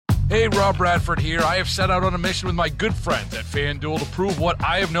Hey, Rob Bradford here. I have set out on a mission with my good friends at FanDuel to prove what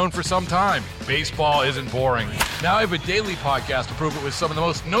I have known for some time. Baseball isn't boring. Now I have a daily podcast to prove it with some of the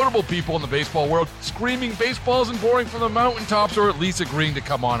most notable people in the baseball world, screaming baseball isn't boring from the mountaintops, or at least agreeing to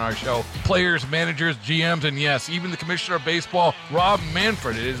come on our show. Players, managers, GMs, and yes, even the commissioner of baseball, Rob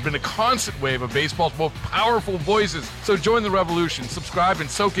Manfred. It has been a constant wave of baseball's most powerful voices. So join the revolution. Subscribe and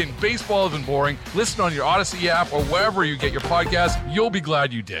soak in Baseball Isn't Boring. Listen on your Odyssey app or wherever you get your podcasts. You'll be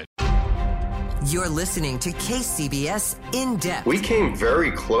glad you did. You're listening to KCBS In Depth. We came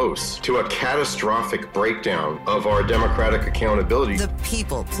very close to a catastrophic breakdown of our democratic accountability. The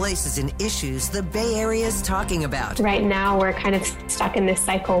people, places, and issues the Bay Area is talking about. Right now, we're kind of stuck in this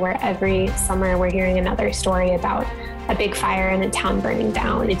cycle where every summer we're hearing another story about a big fire and a town burning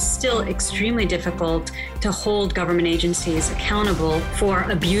down. It's still extremely difficult to hold government agencies accountable for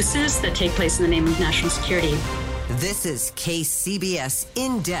abuses that take place in the name of national security. This is KCBS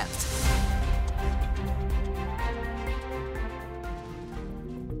In Depth.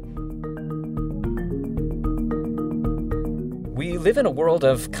 We live in a world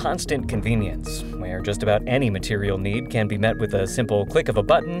of constant convenience, where just about any material need can be met with a simple click of a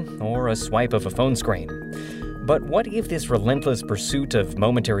button or a swipe of a phone screen. But what if this relentless pursuit of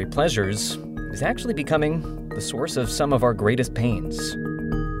momentary pleasures is actually becoming the source of some of our greatest pains?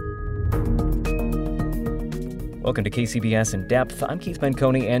 Welcome to KCBS In Depth. I'm Keith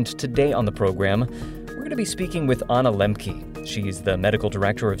Menconi, and today on the program, we're going to be speaking with Anna Lembke. She's the medical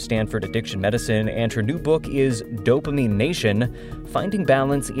director of Stanford Addiction Medicine, and her new book is Dopamine Nation: Finding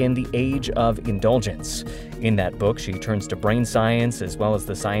Balance in the Age of Indulgence. In that book, she turns to brain science as well as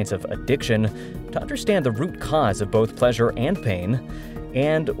the science of addiction to understand the root cause of both pleasure and pain,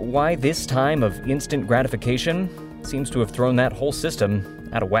 and why this time of instant gratification seems to have thrown that whole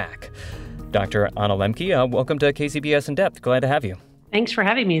system out of whack. Dr. Anna Lembke, welcome to KCBS In Depth. Glad to have you. Thanks for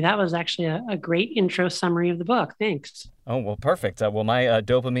having me. That was actually a great intro summary of the book. Thanks. Oh, well, perfect. Well, my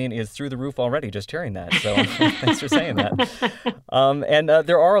dopamine is through the roof already just hearing that. So thanks for saying that. And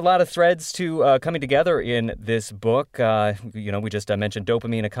there are a lot of threads to coming together in this book. We just mentioned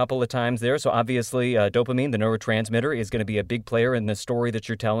dopamine a couple of times there. So obviously, dopamine, the neurotransmitter, is going to be a big player in the story that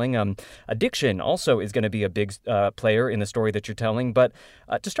you're telling. Addiction also is going to be a big player in the story that you're telling. But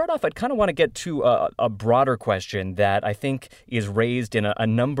to start off, I'd kind of want to get to a broader question that I think is raised in a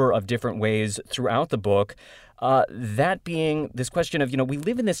number of different ways throughout the book. That being this question of, we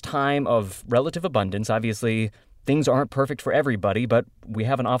live in this time of relative abundance. Obviously, things aren't perfect for everybody, but we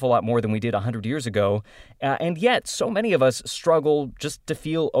have an awful lot more than we did 100 years ago. And yet, so many of us struggle just to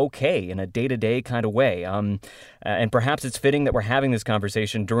feel okay in a day-to-day kind of way. And perhaps it's fitting that we're having this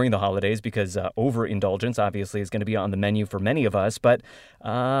conversation during the holidays because overindulgence, obviously, is going to be on the menu for many of us. But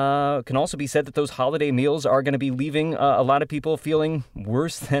can also be said that those holiday meals are going to be leaving a lot of people feeling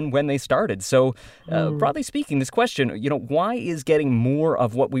worse than when they started. So broadly speaking, this question, why is getting more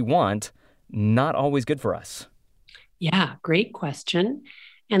of what we want not always good for us? Yeah, great question.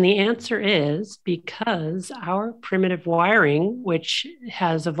 And the answer is because our primitive wiring, which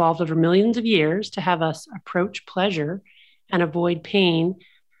has evolved over millions of years to have us approach pleasure and avoid pain,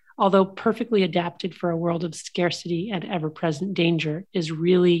 although perfectly adapted for a world of scarcity and ever-present danger, is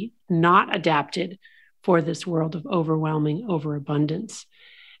really not adapted for this world of overwhelming overabundance.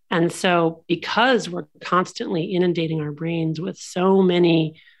 And so because we're constantly inundating our brains with so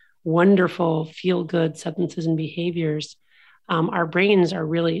many wonderful feel-good substances and behaviors, our brains are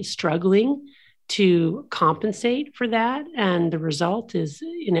really struggling to compensate for that. And the result is,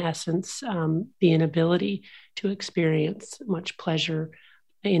 in essence, the inability to experience much pleasure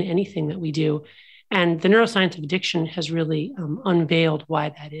in anything that we do. And the neuroscience of addiction has really unveiled why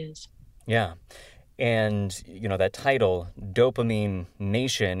that is. Yeah. And, that title, Dopamine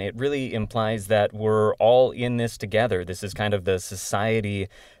Nation, it really implies that we're all in this together. This is kind of the society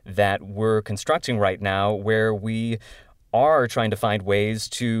that we're constructing right now, where we are trying to find ways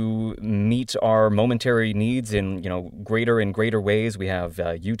to meet our momentary needs in, greater and greater ways. We have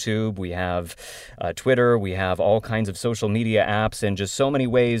YouTube, we have Twitter, we have all kinds of social media apps, and just so many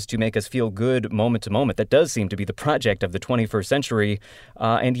ways to make us feel good moment to moment. That does seem to be the project of the 21st century.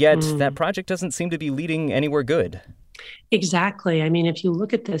 And yet that project doesn't seem to be leading anywhere good. Exactly. I mean, if you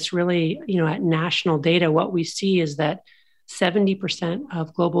look at this really, at national data, what we see is that 70%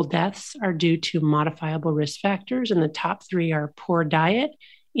 of global deaths are due to modifiable risk factors, and the top three are poor diet,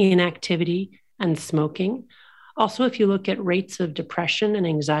 inactivity, and smoking. Also, if you look at rates of depression and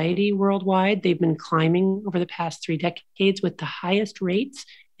anxiety worldwide, they've been climbing over the past 3 decades with the highest rates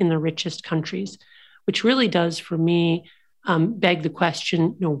in the richest countries, which really does, for me, beg the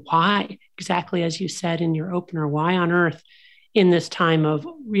question, why? Exactly as you said in your opener, why on earth in this time of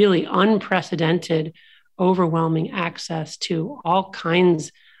really unprecedented, overwhelming access to all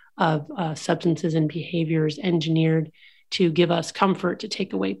kinds of substances and behaviors engineered to give us comfort, to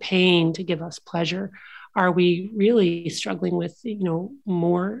take away pain, to give us pleasure? Are we really struggling with,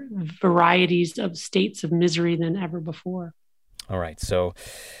 more varieties of states of misery than ever before? All right. So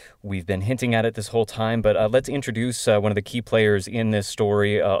we've been hinting at it this whole time, but let's introduce one of the key players in this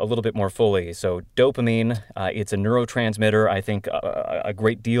story a little bit more fully. So dopamine, it's a neurotransmitter. I think a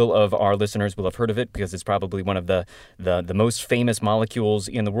great deal of our listeners will have heard of it because it's probably one of the most famous molecules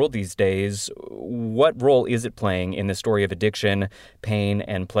in the world these days. What role is it playing in the story of addiction, pain,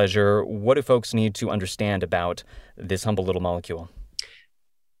 and pleasure? What do folks need to understand about this humble little molecule?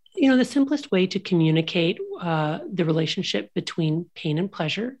 The simplest way to communicate the relationship between pain and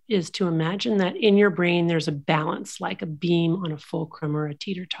pleasure is to imagine that in your brain, there's a balance, like a beam on a fulcrum or a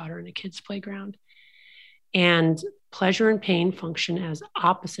teeter-totter in a kid's playground. And pleasure and pain function as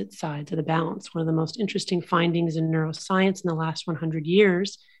opposite sides of the balance. One of the most interesting findings in neuroscience in the last 100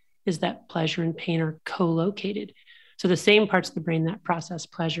 years is that pleasure and pain are co-located. So the same parts of the brain that process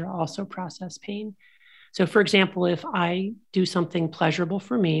pleasure also process pain. So, for example, if I do something pleasurable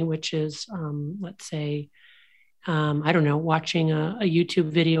for me, which is, let's say, watching a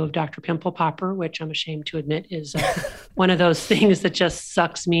YouTube video of Dr. Pimple Popper, which I'm ashamed to admit is one of those things that just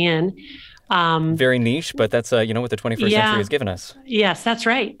sucks me in. Very niche, but that's, what the 21st century has given us. Yes, that's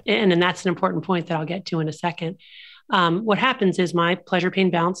right. And that's an important point that I'll get to in a second. What happens is my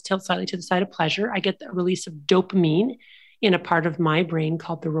pleasure-pain balance tilts slightly to the side of pleasure. I get the release of dopamine in a part of my brain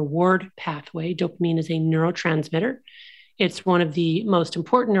called the reward pathway. Dopamine is a neurotransmitter. It's one of the most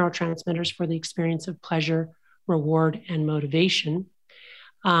important neurotransmitters for the experience of pleasure, reward, and motivation.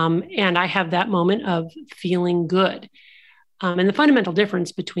 And I have that moment of feeling good. And the fundamental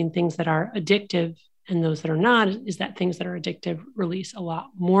difference between things that are addictive and those that are not is that things that are addictive release a lot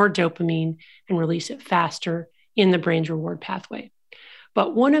more dopamine and release it faster in the brain's reward pathway.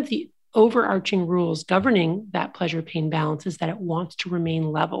 But one of the overarching rules governing that pleasure-pain balance is that it wants to remain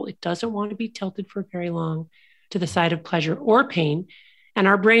level. It doesn't want to be tilted for very long to the side of pleasure or pain. And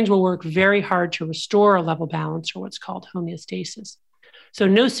our brains will work very hard to restore a level balance, or what's called homeostasis. So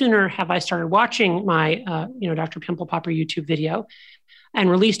no sooner have I started watching my, Dr. Pimple Popper YouTube video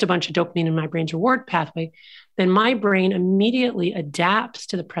and released a bunch of dopamine in my brain's reward pathway, then my brain immediately adapts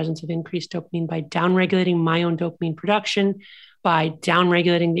to the presence of increased dopamine by downregulating my own dopamine production, by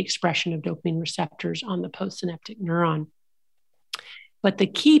downregulating the expression of dopamine receptors on the postsynaptic neuron. But the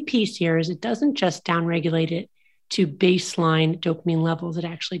key piece here is it doesn't just downregulate it to baseline dopamine levels, it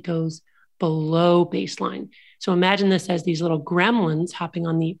actually goes below baseline. So imagine this as these little gremlins hopping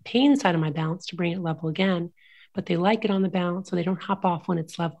on the pain side of my balance to bring it level again, but they like it on the balance, so they don't hop off when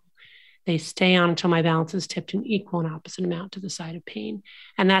it's level. They stay on until my balance is tipped an equal and opposite amount to the side of pain.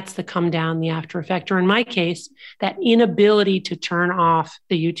 And that's the come down, the after effect, or in my case, that inability to turn off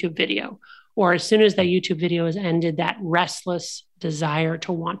the YouTube video, or as soon as that YouTube video is ended, that restless desire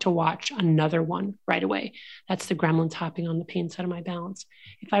to want to watch another one right away. That's the gremlins hopping on the pain side of my balance.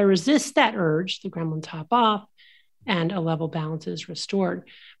 If I resist that urge, the gremlins hop off and a level balance is restored.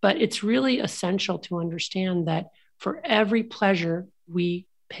 But it's really essential to understand that for every pleasure, we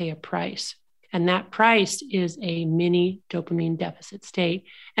pay a price. And that price is a mini dopamine deficit state.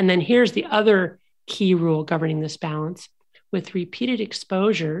 And then here's the other key rule governing this balance. With repeated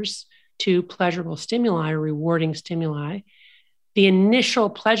exposures to pleasurable stimuli or rewarding stimuli, the initial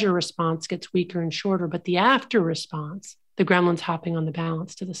pleasure response gets weaker and shorter, but the after response, the gremlins hopping on the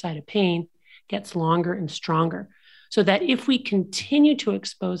balance to the side of pain, gets longer and stronger. So that if we continue to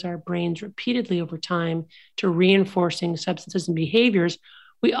expose our brains repeatedly over time to reinforcing substances and behaviors,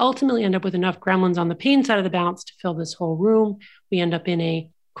 we ultimately end up with enough gremlins on the pain side of the balance to fill this whole room. We end up in a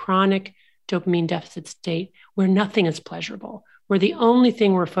chronic dopamine deficit state where nothing is pleasurable, where the only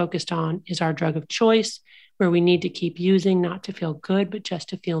thing we're focused on is our drug of choice, where we need to keep using not to feel good, but just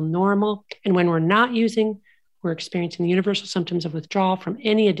to feel normal. And when we're not using, we're experiencing the universal symptoms of withdrawal from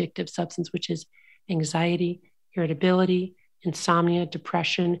any addictive substance, which is anxiety, irritability, insomnia,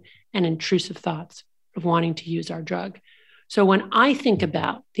 depression, and intrusive thoughts of wanting to use our drug. So when I think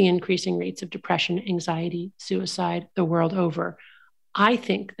about the increasing rates of depression, anxiety, suicide the world over, I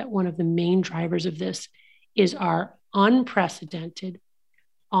think that one of the main drivers of this is our unprecedented,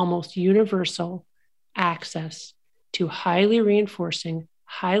 almost universal access to highly reinforcing,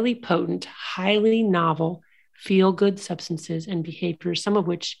 highly potent, highly novel, feel-good substances and behaviors, some of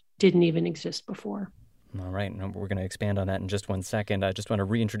which didn't even exist before. All right, we're going to expand on that in just one second. I just want to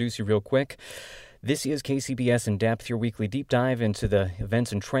reintroduce you real quick. This is KCBS In Depth, your weekly deep dive into the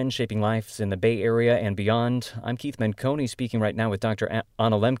events and trends shaping lives in the Bay Area and beyond. I'm Keith Menconi, speaking right now with Dr.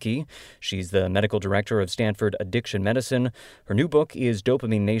 Anna Lembke. She's the medical director of Stanford Addiction Medicine. Her new book is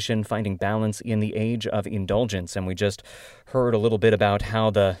Dopamine Nation, Finding Balance in the Age of Indulgence. And we just heard a little bit about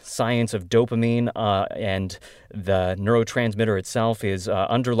how the science of dopamine and the neurotransmitter itself is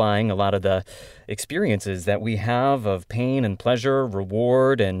underlying a lot of the experiences that we have of pain and pleasure,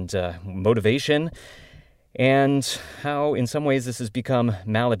 reward and motivation, and how in some ways this has become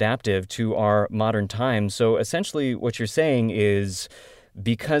maladaptive to our modern times. So essentially what you're saying is,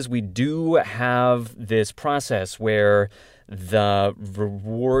 because we do have this process where the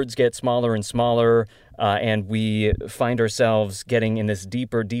rewards get smaller and smaller, and we find ourselves getting in this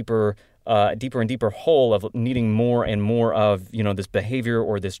deeper and deeper hole of needing more and more of, this behavior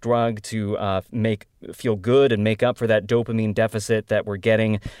or this drug to feel good and make up for that dopamine deficit that we're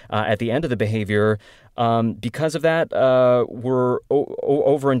getting at the end of the behavior. Because of that, we're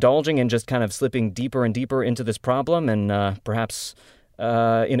overindulging and just kind of slipping deeper and deeper into this problem, and perhaps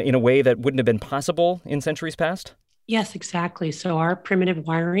in a way that wouldn't have been possible in centuries past? Yes, exactly. So our primitive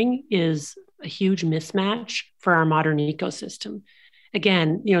wiring is a huge mismatch for our modern ecosystem.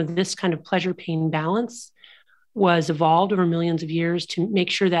 Again, this kind of pleasure-pain balance was evolved over millions of years to make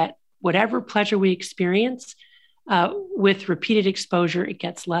sure that whatever pleasure we experience, with repeated exposure, it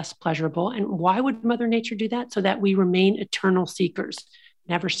gets less pleasurable. And why would Mother Nature do that? So that we remain eternal seekers,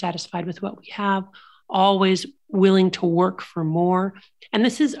 never satisfied with what we have, always willing to work for more. And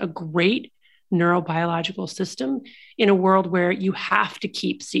this is a great neurobiological system in a world where you have to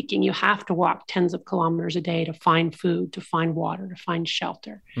keep seeking. You have to walk tens of kilometers a day to find food, to find water, to find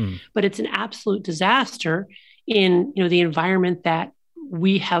shelter. But it's an absolute disaster in the environment that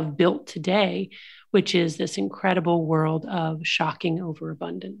we have built today, which is this incredible world of shocking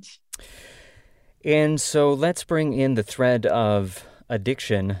overabundance. And so let's bring in the thread of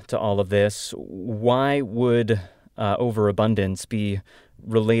addiction to all of this. Why would overabundance be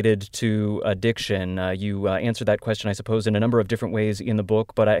related to addiction? You answered that question, I suppose, in a number of different ways in the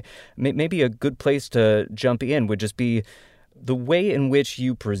book, but maybe a good place to jump in would just be the way in which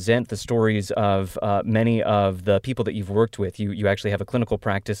you present the stories of many of the people that you've worked with. You actually have a clinical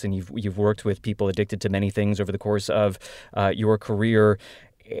practice, and you've worked with people addicted to many things over the course of your career.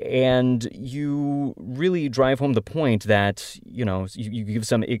 And you really drive home the point that, you give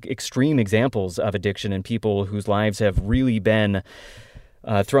some extreme examples of addiction and people whose lives have really been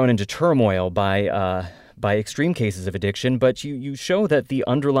thrown into turmoil by extreme cases of addiction, but you show that the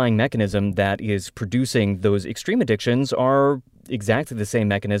underlying mechanism that is producing those extreme addictions are exactly the same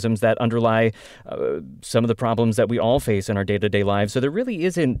mechanisms that underlie some of the problems that we all face in our day-to-day lives. So there really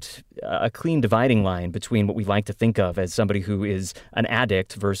isn't a clean dividing line between what we like to think of as somebody who is an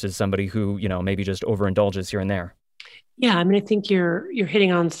addict versus somebody who, maybe just overindulges here and there. Yeah, I think you're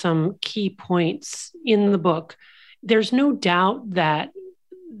hitting on some key points in the book. There's no doubt that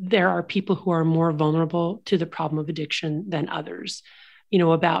there are people who are more vulnerable to the problem of addiction than others.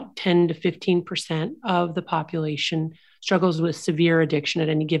 About 10 to 15% of the population struggles with severe addiction at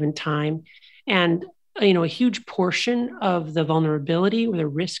any given time. And, a huge portion of the vulnerability or the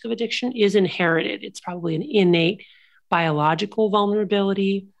risk of addiction is inherited. It's probably an innate biological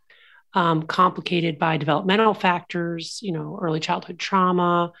vulnerability, complicated by developmental factors, early childhood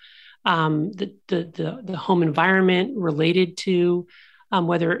trauma, the home environment related to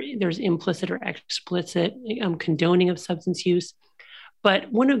whether there's implicit or explicit condoning of substance use.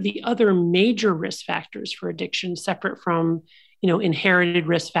 But one of the other major risk factors for addiction, separate from, inherited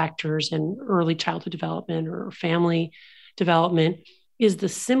risk factors and early childhood development or family development, is the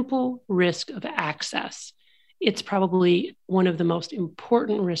simple risk of access. It's probably one of the most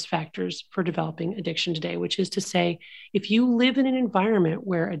important risk factors for developing addiction today, which is to say, if you live in an environment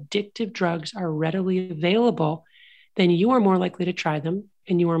where addictive drugs are readily available, then you are more likely to try them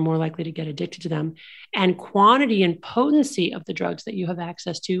and you are more likely to get addicted to them. And quantity and potency of the drugs that you have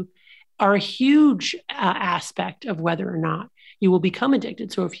access to are a huge aspect of whether or not you will become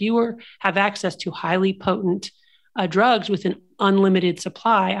addicted. So if you have access to highly potent drugs with an unlimited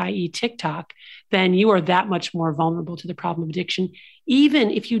supply, i.e. TikTok, then you are that much more vulnerable to the problem of addiction, even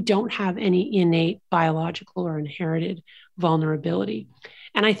if you don't have any innate biological or inherited vulnerability.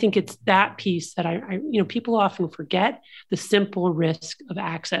 And I think it's that piece that people often forget, the simple risk of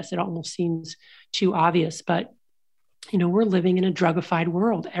access. It almost seems too obvious, but we're living in a drugified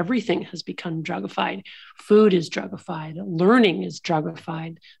world. Everything has become drugified. Food is drugified. Learning is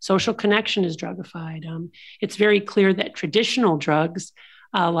drugified. Social connection is drugified. It's very clear that traditional drugs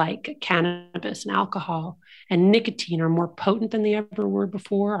like cannabis and alcohol and nicotine are more potent than they ever were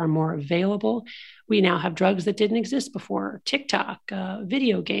before, are more available. We now have drugs that didn't exist before, TikTok,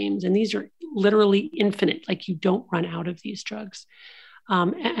 video games, and these are literally infinite. Like you don't run out of these drugs.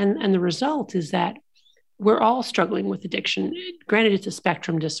 And the result is that we're all struggling with addiction. Granted, it's a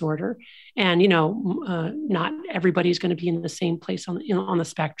spectrum disorder, and not everybody's going to be in the same place on the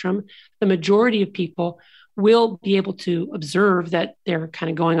spectrum. The majority of people will be able to observe that they're kind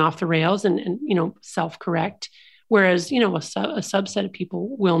of going off the rails and self-correct, whereas a subset of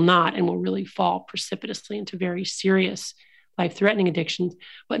people will not and will really fall precipitously into very serious life-threatening addictions.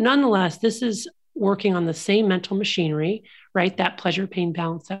 But nonetheless, this is working on the same mental machinery, right? That pleasure-pain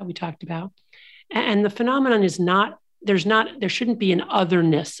balance that we talked about. And the phenomenon is there shouldn't be an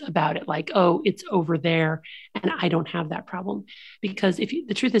otherness about it, like, oh, it's over there and I don't have that problem. Because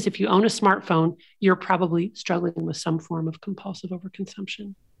the truth is, if you own a smartphone, you're probably struggling with some form of compulsive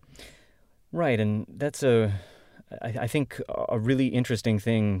overconsumption. Right. And that's I think a really interesting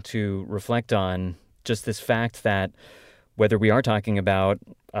thing to reflect on, just this fact that whether we are talking about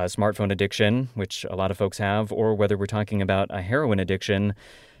a smartphone addiction, which a lot of folks have, or whether we're talking about a heroin addiction,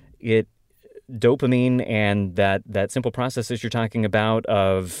 dopamine and that simple process as you're talking about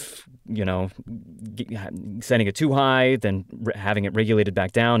of, setting it too high, then having it regulated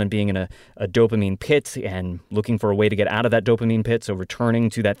back down and being in a dopamine pit and looking for a way to get out of that dopamine pit. So returning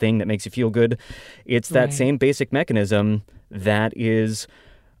to that thing that makes you feel good. It's that same basic mechanism that is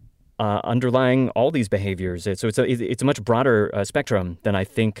underlying all these behaviors. So it's a much broader spectrum than I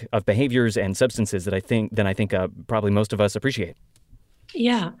think of behaviors and substances than I think probably most of us appreciate.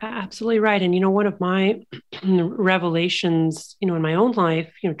 Yeah, absolutely right. And, one of my revelations, in my own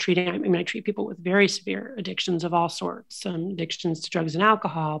life, I treat people with very severe addictions of all sorts, addictions to drugs and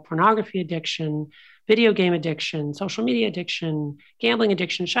alcohol, pornography addiction, video game addiction, social media addiction, gambling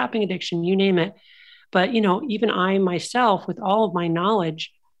addiction, shopping addiction, you name it. But, even I myself, with all of my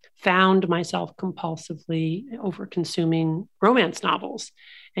knowledge, found myself compulsively over-consuming romance novels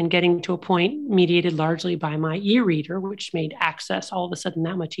and getting to a point mediated largely by my e-reader, which made access all of a sudden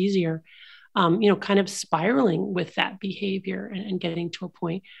that much easier, kind of spiraling with that behavior and getting to a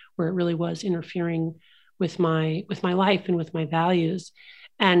point where it really was interfering with my life and with my values.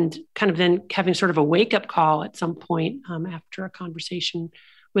 And kind of then having sort of a wake-up call at some point after a conversation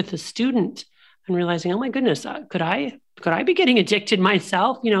with a student and realizing, oh my goodness, could I be getting addicted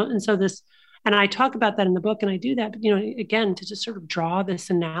myself? And so and I talk about that in the book, and I do that, again, to just sort of draw this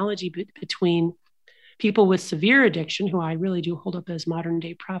analogy between people with severe addiction, who I really do hold up as modern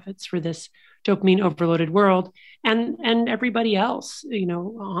day prophets for this dopamine overloaded world, and everybody else,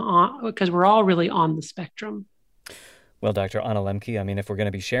 because we're all really on the spectrum. Well, Dr. Anna Lembke, if we're going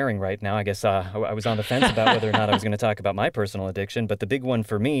to be sharing right now, I guess I was on the fence about whether or not I was going to talk about my personal addiction, but the big one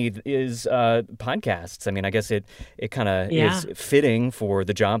for me is podcasts. I guess it kind of is fitting for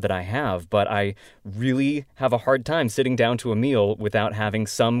the job that I have, but I really have a hard time sitting down to a meal without having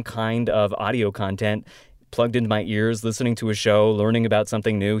some kind of audio content plugged into my ears, listening to a show, learning about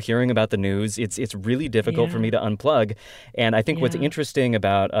something new, hearing about the news. It's really difficult for me to unplug. And I think what's interesting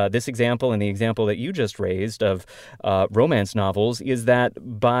about this example and the example that you just raised of romance novels is that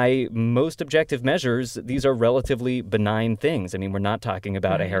by most objective measures, these are relatively benign things. We're not talking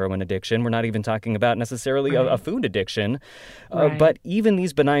about a heroin addiction. We're not even talking about necessarily a food addiction. But even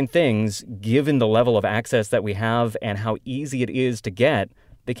these benign things, given the level of access that we have and how easy it is to get,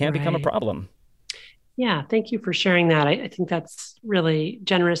 they can become a problem. Yeah, thank you for sharing that. I think that's really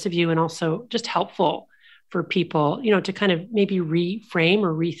generous of you and also just helpful for people, to kind of maybe reframe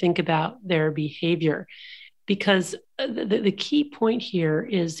or rethink about their behavior. Because the key point here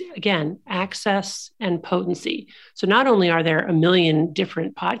is, again, access and potency. So not only are there a million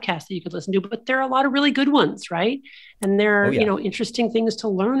different podcasts that you could listen to, but there are a lot of really good ones, right? And there are, interesting things to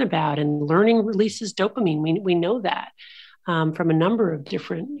learn about, and learning releases dopamine. We know that from a number of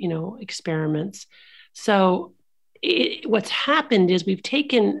different, experiments. So what's happened is we've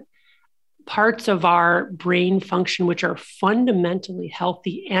taken parts of our brain function, which are fundamentally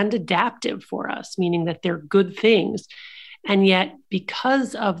healthy and adaptive for us, meaning that they're good things. And yet,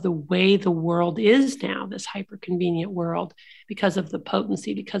 because of the way the world is now, this hyper-convenient world, because of the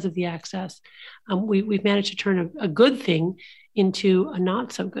potency, because of the access, we've managed to turn a good thing into a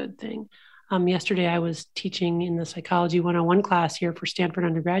not so good thing. Yesterday, I was teaching in the Psychology 101 class here for Stanford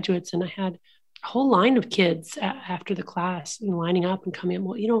undergraduates, and I had a whole line of kids after the class, lining up and coming in.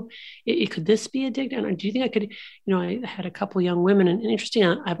 Well, could this be addictive? And do you think I could? I had a couple of young women, and interesting.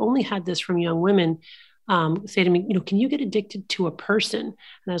 I've only had this from young women, say to me, can you get addicted to a person? And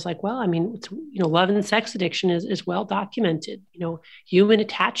I was like, well, I mean, love and sex addiction is well documented. Human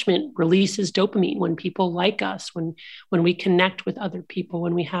attachment releases dopamine when people like us, when we connect with other people,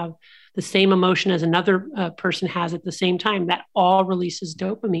 when we have the same emotion as another person has at the same time, that all releases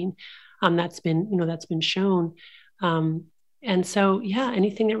dopamine. That's been shown. And so,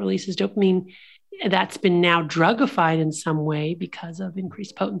 anything that releases dopamine that's been now drugified in some way because of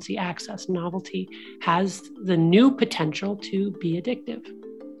increased potency, access, novelty, has the new potential to be addictive.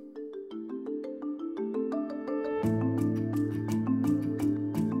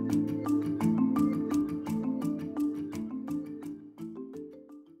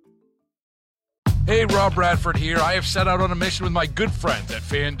 Hey, Rob Bradford here. I have set out on a mission with my good friends at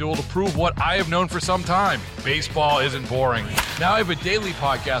FanDuel to prove what I have known for some time. Baseball isn't boring. Now I have a daily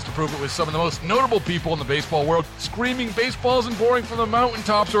podcast to prove it with some of the most notable people in the baseball world, screaming baseball isn't boring from the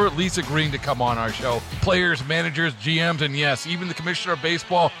mountaintops, or at least agreeing to come on our show. Players, managers, GMs, and yes, even the commissioner of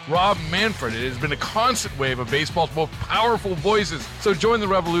baseball, Rob Manfred. It has been a constant wave of baseball's most powerful voices. So join the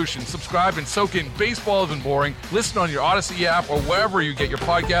revolution, subscribe, and soak in Baseball Isn't Boring. Listen on your Odyssey app or wherever you get your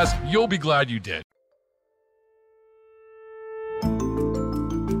podcasts. You'll be glad you did.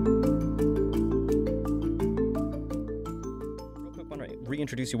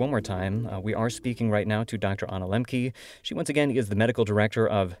 Reintroduce you one more time. We are speaking right now to Dr. Anna Lembke. She once again is the medical director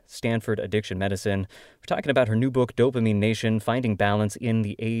of Stanford Addiction Medicine. We're talking about her new book, Dopamine Nation, Finding Balance in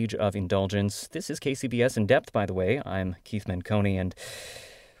the Age of Indulgence. This is KCBS In Depth, by the way. I'm Keith Menconi, and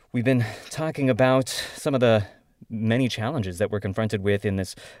we've been talking about some of the many challenges that we're confronted with in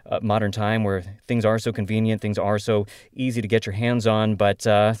this modern time where things are so convenient, things are so easy to get your hands on, but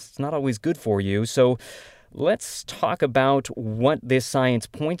it's not always good for you. So let's talk about what this science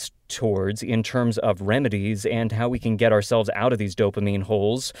points towards in terms of remedies and how we can get ourselves out of these dopamine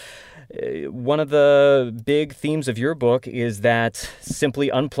holes. One of the big themes of your book is that simply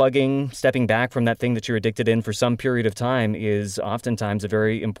unplugging, stepping back from that thing that you're addicted in for some period of time is oftentimes a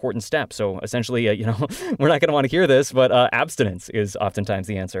very important step. So essentially, we're not going to want to hear this, but abstinence is oftentimes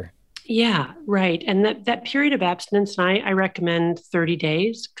the answer. Yeah, right. And that period of abstinence, and I recommend 30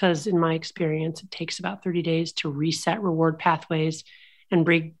 days because in my experience, it takes about 30 days to reset reward pathways and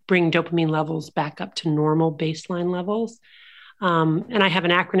bring dopamine levels back up to normal baseline levels. And I have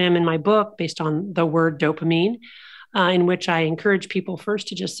an acronym in my book based on the word dopamine, in which I encourage people first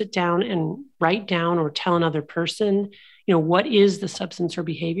to just sit down and write down or tell another person, what is the substance or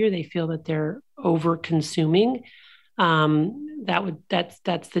behavior they feel that they're over consuming. That's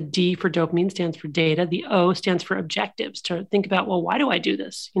the D for dopamine, stands for data. The O stands for objectives, to think about, well, why do I do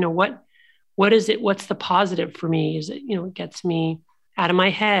this? What is it? What's the positive for me? Is it, it gets me out of my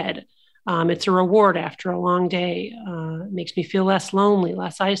head. It's a reward after a long day. It makes me feel less lonely,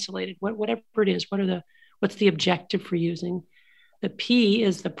 less isolated, whatever it is. What's the objective for using? The P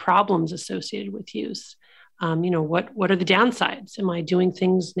is the problems associated with use. What are the downsides? Am I doing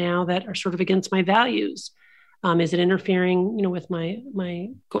things now that are sort of against my values? Is it interfering, with my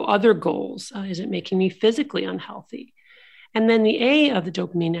other goals? Is it making me physically unhealthy? And then the A of the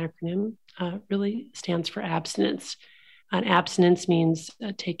dopamine acronym really stands for abstinence. And abstinence means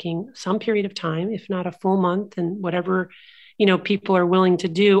taking some period of time, if not a full month, and whatever, people are willing to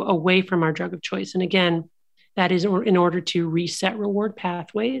do away from our drug of choice. And again, that is in order to reset reward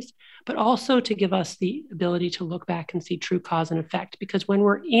pathways, but also to give us the ability to look back and see true cause and effect. Because when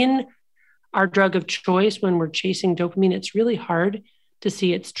we're in our drug of choice, when we're chasing dopamine, it's really hard to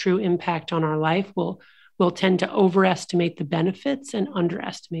see its true impact on our life. We'll tend to overestimate the benefits and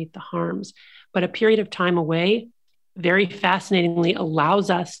underestimate the harms. But a period of time away, very fascinatingly, allows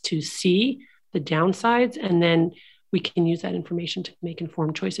us to see the downsides, and then we can use that information to make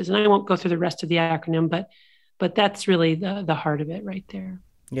informed choices. And I won't go through the rest of the acronym, but that's really the heart of it right there.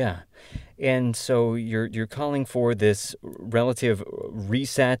 Yeah. And so you're calling for this relative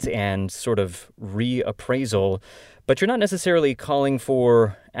reset and sort of reappraisal, but you're not necessarily calling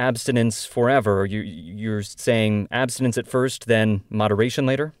for abstinence forever. You're saying abstinence at first, then moderation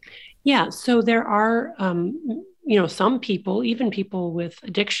later? Yeah. So there are, some people, even people with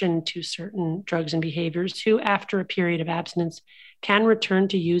addiction to certain drugs and behaviors, who after a period of abstinence can return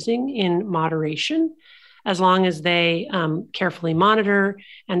to using in moderation, as long as they carefully monitor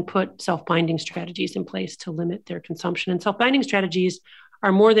and put self-binding strategies in place to limit their consumption. And self-binding strategies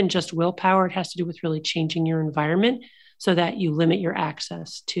are more than just willpower. It has to do with really changing your environment so that you limit your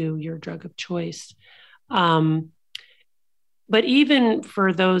access to your drug of choice. But even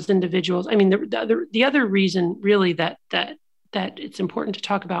for those individuals, I mean, the other reason really that it's important to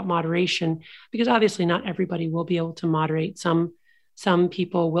talk about moderation, because obviously not everybody will be able to moderate. Some Some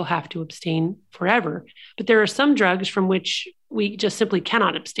people will have to abstain forever. But there are some drugs from which we just simply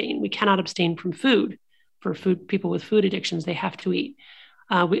cannot abstain. We cannot abstain from food. For people with food addictions, they have to eat.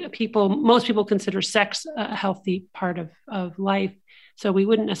 Most people consider sex a healthy part of life. So we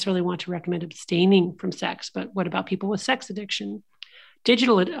wouldn't necessarily want to recommend abstaining from sex. But what about people with sex addiction?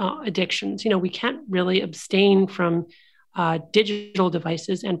 Digital addictions, we can't really abstain from digital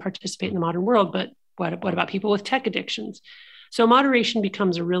devices and participate in the modern world. But what about people with tech addictions? So moderation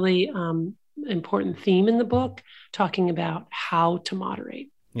becomes a really important theme in the book, talking about how to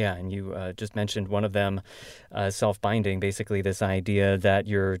moderate. Yeah, and you just mentioned one of them, self-binding, basically this idea that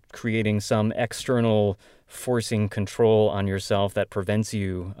you're creating some external forcing control on yourself that prevents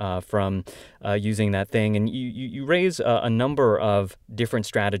you from using that thing. And you raise a number of different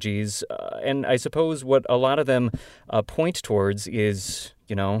strategies, and I suppose what a lot of them point towards is,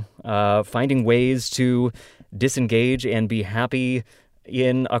 finding ways to disengage and be happy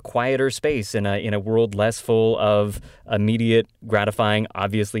in a quieter space, in a world less full of immediate, gratifying,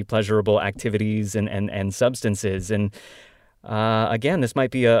 obviously pleasurable activities and substances. And again, this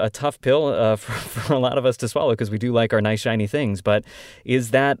might be a tough pill for a lot of us to swallow because we do like our nice, shiny things. But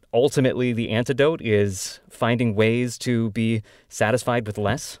is that ultimately the antidote, is finding ways to be satisfied with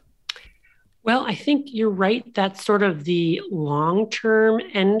less? Well, I think you're right. That's sort of the long-term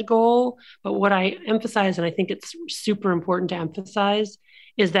end goal. But what I emphasize, and I think it's super important to emphasize,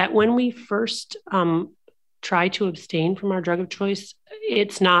 is that when we first try to abstain from our drug of choice,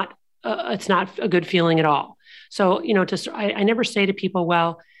 it's not a good feeling at all. So, I never say to people,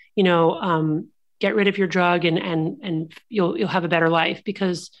 well, get rid of your drug and you'll have a better life,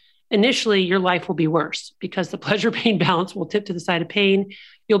 because initially your life will be worse because the pleasure-pain balance will tip to the side of pain.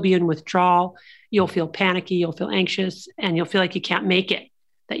 You'll be in withdrawal. You'll feel panicky. You'll feel anxious, and you'll feel like you can't make it,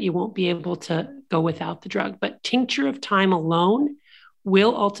 that you won't be able to go without the drug. But tincture of time alone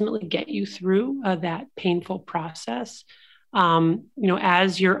will ultimately get you through that painful process.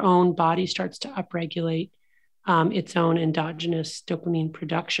 As your own body starts to upregulate its own endogenous dopamine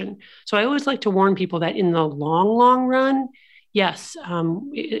production. So I always like to warn people that in the long run, yes,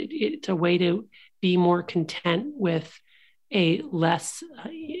 it's a way to be more content with a less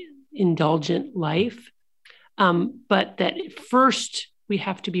indulgent life. But that first, we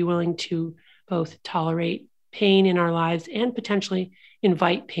have to be willing to both tolerate pain in our lives and potentially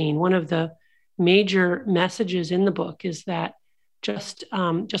invite pain. One of the major messages in the book is that just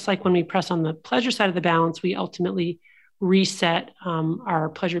like when we press on the pleasure side of the balance, we ultimately reset our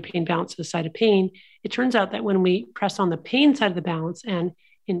pleasure-pain balance to the side of pain. It turns out that when we press on the pain side of the balance and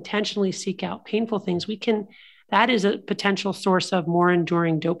intentionally seek out painful things, that is a potential source of more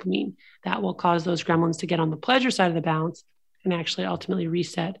enduring dopamine that will cause those gremlins to get on the pleasure side of the balance and actually ultimately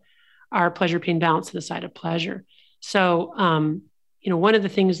reset our pleasure-pain balance to the side of pleasure. So, one of the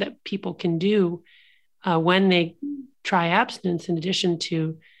things that people can do when they try abstinence, in addition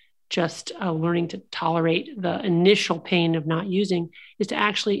to just learning to tolerate the initial pain of not using, is to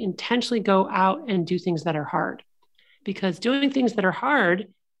actually intentionally go out and do things that are hard. Because doing things that are hard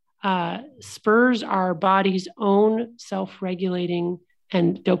spurs our body's own self-regulating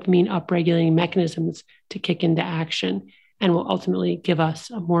and dopamine upregulating mechanisms to kick into action, and will ultimately give us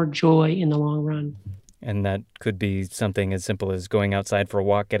more joy in the long run. And that could be something as simple as going outside for a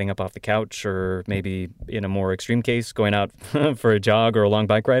walk, getting up off the couch, or maybe in a more extreme case, going out for a jog or a long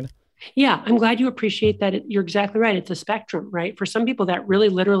bike ride? Yeah, I'm glad you appreciate that. You're exactly right. It's a spectrum, right? For some people, that really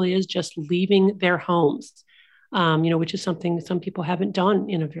literally is just leaving their homes, which is something some people haven't done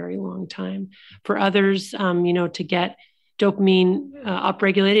in a very long time. For others, to get dopamine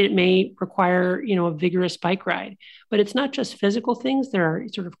upregulated, it may require, a vigorous bike ride. But it's not just physical things. There are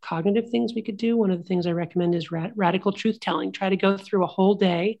sort of cognitive things we could do. One of the things I recommend is radical truth telling. Try to go through a whole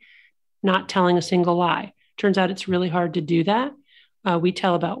day not telling a single lie. Turns out it's really hard to do that. We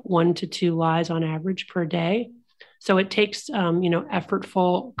tell about 1 to 2 lies on average per day. So it takes,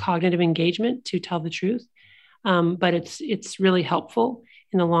 effortful cognitive engagement to tell the truth. But it's really helpful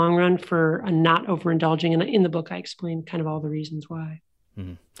in the long run for not overindulging. And in the book, I explain kind of all the reasons why.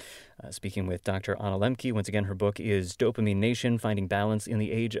 Mm-hmm. Speaking with Dr. Anna Lembke, once again, her book is Dopamine Nation, Finding Balance in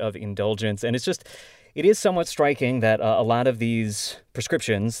the Age of Indulgence. And it is somewhat striking that a lot of these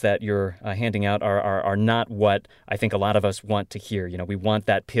prescriptions that you're handing out are not what I think a lot of us want to hear. We want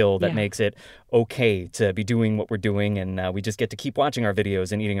that pill that makes it okay to be doing what we're doing, and we just get to keep watching our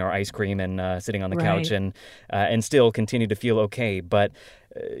videos and eating our ice cream and sitting on the couch and still continue to feel okay. But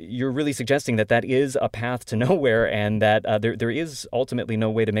you're really suggesting that is a path to nowhere, and that there is ultimately no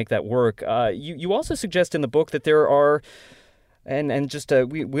way to make that work. You also suggest in the book that there are And just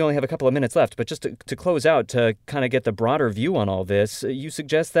we only have a couple of minutes left, but just to close out, to kind of get the broader view on all this, you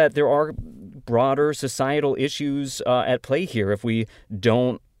suggest that there are broader societal issues at play here if we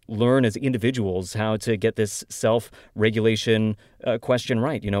don't learn as individuals how to get this self-regulation question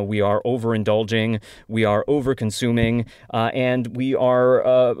right. You know, we are overindulging, we are over-consuming, and we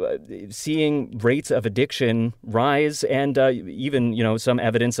are seeing rates of addiction rise, and even, you know, some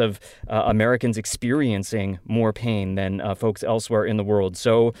evidence of Americans experiencing more pain than folks elsewhere in the world.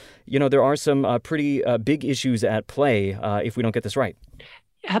 So, you know, there are some pretty big issues at play if we don't get this right.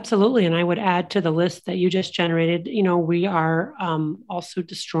 Absolutely. And I would add to the list that you just generated, you know, we are also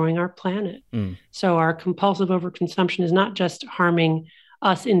destroying our planet. So our compulsive overconsumption is not just harming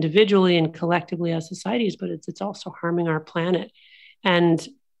us individually and collectively as societies, but it's also harming our planet. And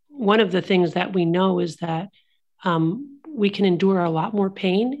one of the things that we know is that we can endure a lot more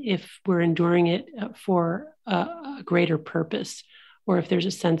pain if we're enduring it for a greater purpose, or if there's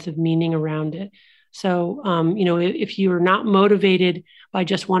a sense of meaning around it. So, you know, if you're not motivated by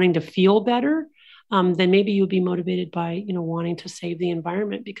just wanting to feel better, then maybe you'll be motivated by, you know, wanting to save the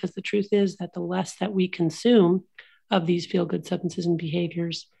environment, because the truth is that the less that we consume of these feel-good substances and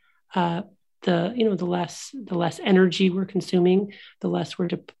behaviors, the less energy we're consuming, the less we're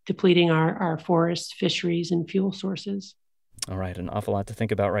depleting our forests, fisheries, and fuel sources. All right, an awful lot to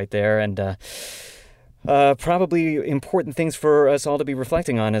think about right there, and probably important things for us all to be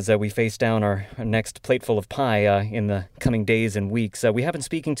reflecting on as we face down our next plateful of pie in the coming days and weeks. We have been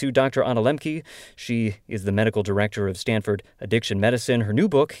speaking to Dr. Anna Lembke. She is the medical director of Stanford Addiction Medicine. Her new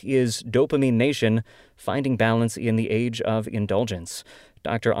book is Dopamine Nation: Finding Balance in the Age of Indulgence.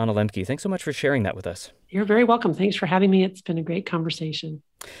 Dr. Anna Lembke, thanks so much for sharing that with us. You're very welcome. Thanks for having me. It's been a great conversation.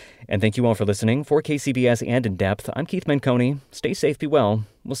 And thank you all for listening. For KCBS and In Depth, I'm Keith Menconi. Stay safe, be well.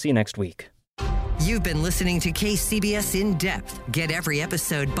 We'll see you next week. You've been listening to KCBS In Depth. Get every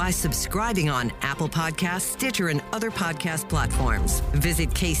episode by subscribing on Apple Podcasts, Stitcher, and other podcast platforms.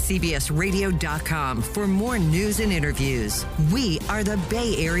 Visit kcbsradio.com for more news and interviews. We are the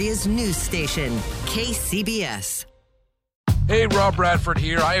Bay Area's news station, KCBS. Hey, Rob Bradford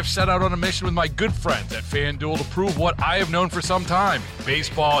here. I have set out on a mission with my good friends at FanDuel to prove what I have known for some time.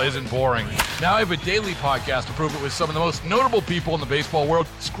 Baseball isn't boring. Now I have a daily podcast to prove it with some of the most notable people in the baseball world,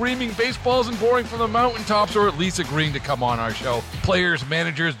 screaming baseball isn't boring from the mountaintops, or at least agreeing to come on our show. Players,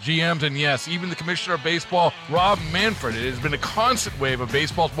 managers, GMs, and yes, even the commissioner of baseball, Rob Manfred. It has been a constant wave of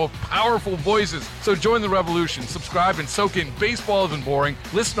baseball's most powerful voices. So join the revolution. Subscribe and soak in Baseball Isn't Boring.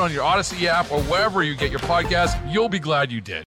 Listen on your Odyssey app or wherever you get your podcasts. You'll be glad you did.